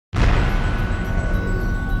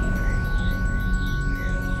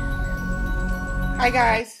Hi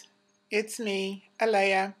guys, it's me,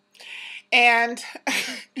 Alea, and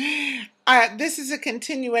this is a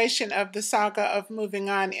continuation of the saga of moving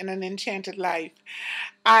on in an enchanted life.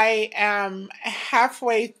 I am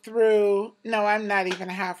halfway through, no, I'm not even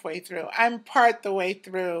halfway through. I'm part the way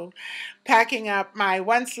through packing up my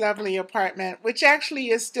once lovely apartment, which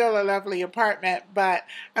actually is still a lovely apartment, but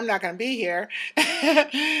I'm not going to be here.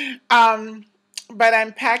 um, but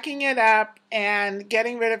I'm packing it up and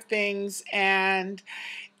getting rid of things and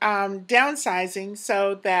downsizing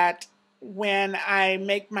so that when I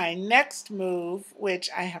make my next move, which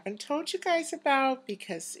I haven't told you guys about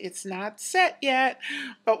because it's not set yet,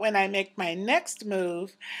 but when I make my next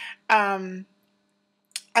move, um,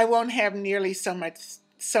 I won't have nearly so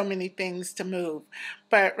many things to move.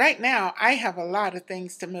 But right now, I have a lot of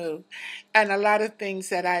things to move and a lot of things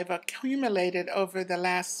that I've accumulated over the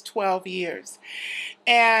last 12 years.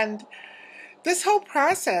 And this whole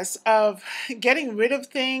process of getting rid of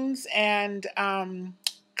things and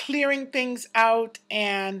clearing things out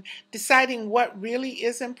and deciding what really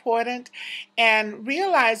is important and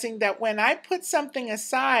realizing that when I put something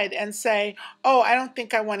aside and say, oh, I don't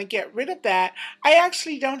think I want to get rid of that, I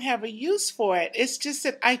actually don't have a use for it. It's just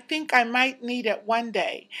that I think I might need it one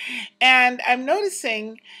day. And I'm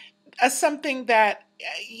noticing something that,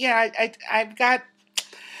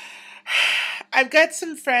 I've got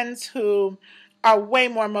some friends who are way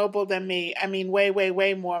more mobile than me. I mean, way, way,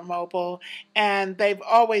 way more mobile. And they've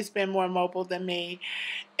always been more mobile than me,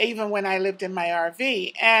 even when I lived in my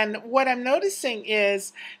RV. And what I'm noticing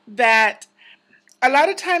is that a lot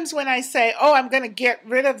of times when I say, oh, I'm going to get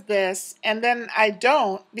rid of this, and then I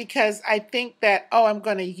don't because I think that, oh, I'm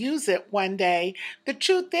going to use it one day. The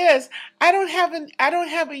truth is, I don't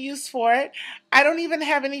have a use for it. I don't even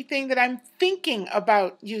have anything that I'm thinking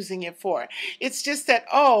about using it for. It's just that,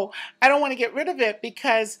 oh, I don't want to get rid of it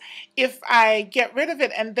because if I get rid of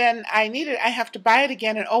it and then I need it, I have to buy it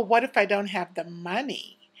again. And oh, what if I don't have the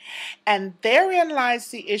money? And therein lies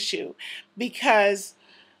the issue, because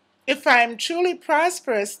if I'm truly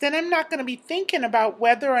prosperous, then I'm not going to be thinking about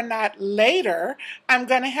whether or not later I'm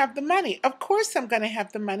going to have the money. Of course, I'm going to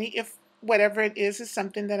have the money if whatever it is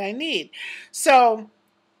something that I need. So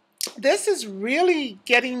this is really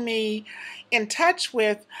getting me in touch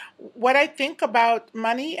with what I think about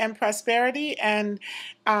money and prosperity and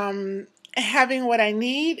having what I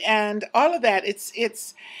need and all of that.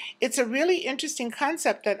 It's a really interesting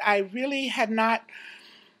concept that I really had not,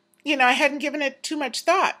 I hadn't given it too much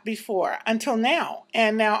thought before until now.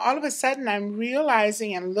 And now all of a sudden I'm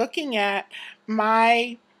realizing and looking at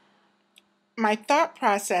my thought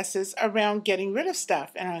processes around getting rid of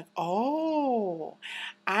stuff. And I'm like, oh,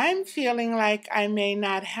 I'm feeling like I may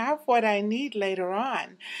not have what I need later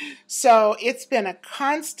on. So it's been a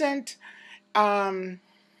constant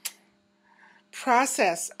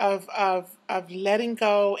process of letting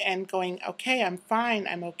go and going, okay, I'm fine,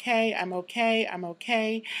 I'm okay, I'm okay, I'm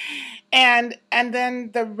okay. And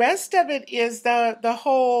then the rest of it is the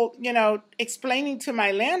whole, explaining to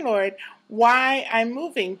my landlord why I'm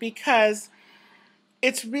moving, because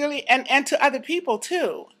it's really, and to other people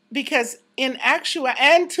too, because in actual,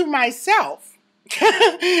 and to myself,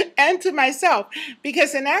 and to myself,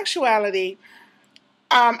 because in actuality,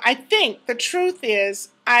 I think the truth is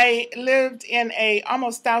I lived in a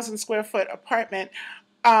almost 1,000 square foot apartment,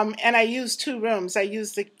 and I used two rooms. I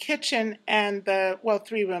used the kitchen and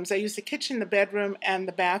three rooms. I used the kitchen, the bedroom, and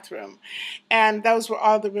the bathroom. And those were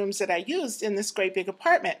all the rooms that I used in this great big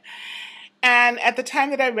apartment. And at the time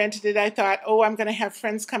that I rented it, I thought, oh, I'm going to have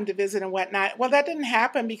friends come to visit and whatnot. Well, that didn't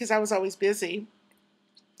happen because I was always busy.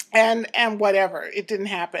 And whatever, it didn't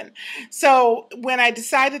happen. So when I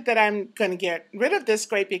decided that I'm going to get rid of this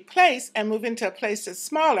great big place and move into a place that's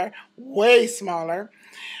smaller, way smaller,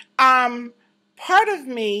 part of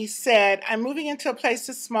me said, I'm moving into a place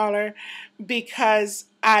that's smaller because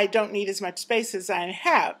I don't need as much space as I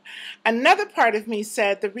have. Another part of me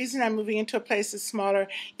said, the reason I'm moving into a place that's smaller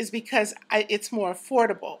is because it's more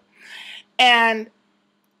affordable. And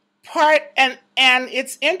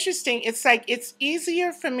it's interesting, it's like it's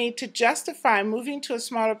easier for me to justify moving to a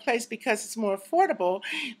smaller place because it's more affordable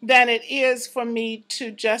than it is for me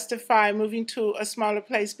to justify moving to a smaller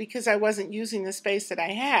place because I wasn't using the space that I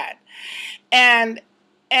had. And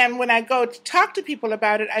when I go to talk to people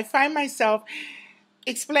about it, I find myself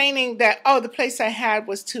explaining that, oh, the place I had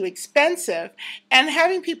was too expensive, and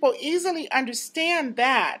having people easily understand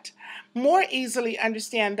that, more easily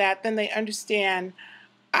understand that than they understand,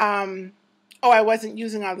 oh, I wasn't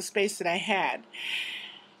using all the space that I had.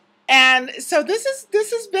 And so this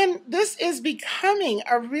is becoming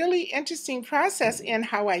a really interesting process in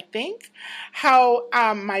how I think, how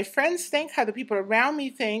my friends think, how the people around me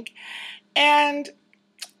think, and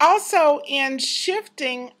also in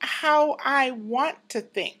shifting how I want to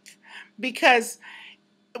think. Because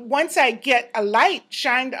once I get a light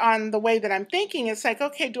shined on the way that I'm thinking, it's like,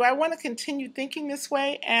 okay, do I want to continue thinking this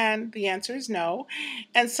way? And the answer is no.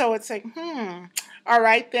 And so it's like, all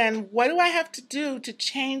right, then what do I have to do to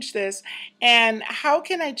change this? And how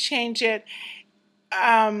can I change it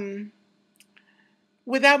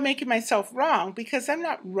without making myself wrong? Because I'm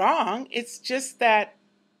not wrong. It's just that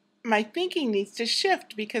my thinking needs to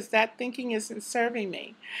shift because that thinking isn't serving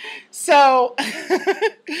me. So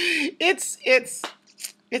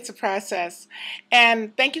it's a process.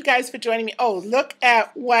 And thank you guys for joining me. Oh, look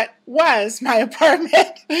at what was my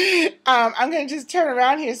apartment. I'm going to just turn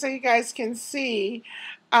around here so you guys can see.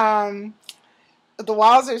 The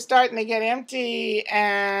walls are starting to get empty,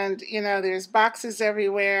 and there's boxes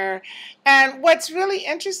everywhere. And what's really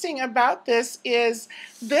interesting about this is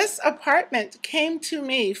this apartment came to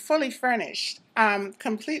me fully furnished,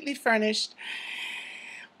 completely furnished,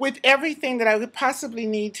 with everything that I would possibly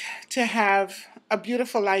need to have a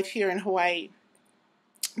beautiful life here in Hawaii.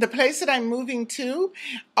 The place that I'm moving to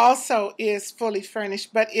also is fully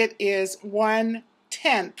furnished, but it is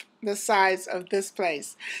 1/10 the size of this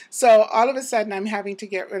place. So all of a sudden I'm having to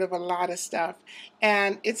get rid of a lot of stuff,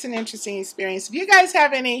 and it's an interesting experience. If you guys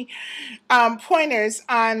have any pointers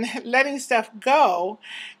on letting stuff go,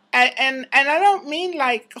 and I don't mean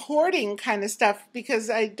like hoarding kind of stuff, because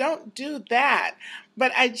I don't do that,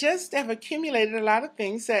 but I just have accumulated a lot of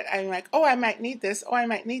things that I'm like, oh, I might need this, oh, I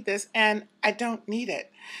might need this, and I don't need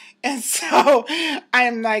it. And so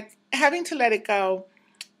I'm like having to let it go,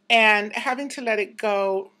 and having to let it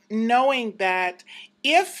go knowing that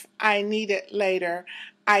if I need it later,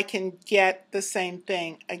 I can get the same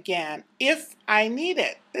thing again. If I need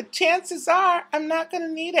it, the chances are I'm not going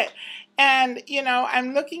to need it. And,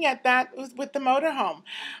 I'm looking at that with the motorhome.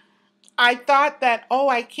 I thought that, oh,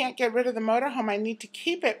 I can't get rid of the motorhome. I need to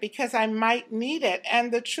keep it because I might need it.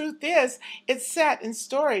 And the truth is, it's sat in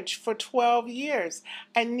storage for 12 years.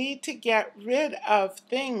 I need to get rid of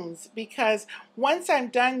things because once I'm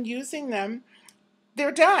done using them,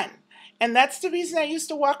 they're done. And that's the reason I used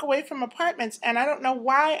to walk away from apartments. And I don't know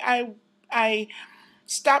why I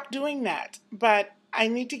stopped doing that, but I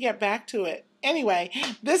need to get back to it. Anyway,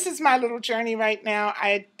 this is my little journey right now.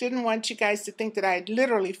 I didn't want you guys to think that I had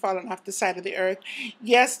literally fallen off the side of the earth.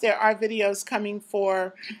 Yes, there are videos coming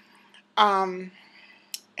for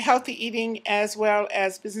healthy eating as well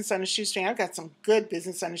as business on a shoestring. I've got some good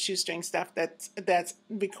business on a shoestring stuff that's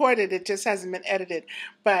recorded. It just hasn't been edited.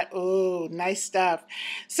 But, oh, nice stuff.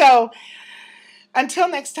 So, until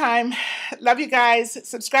next time, love you guys.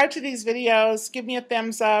 Subscribe to these videos. Give me a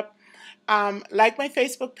thumbs up. Like my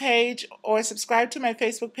Facebook page or subscribe to my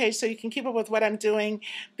Facebook page so you can keep up with what I'm doing,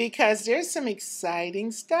 because there's some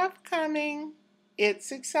exciting stuff coming.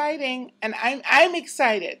 It's exciting, and I'm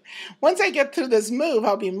excited. Once I get through this move,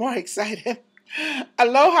 I'll be more excited.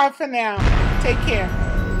 Aloha for now. Take care.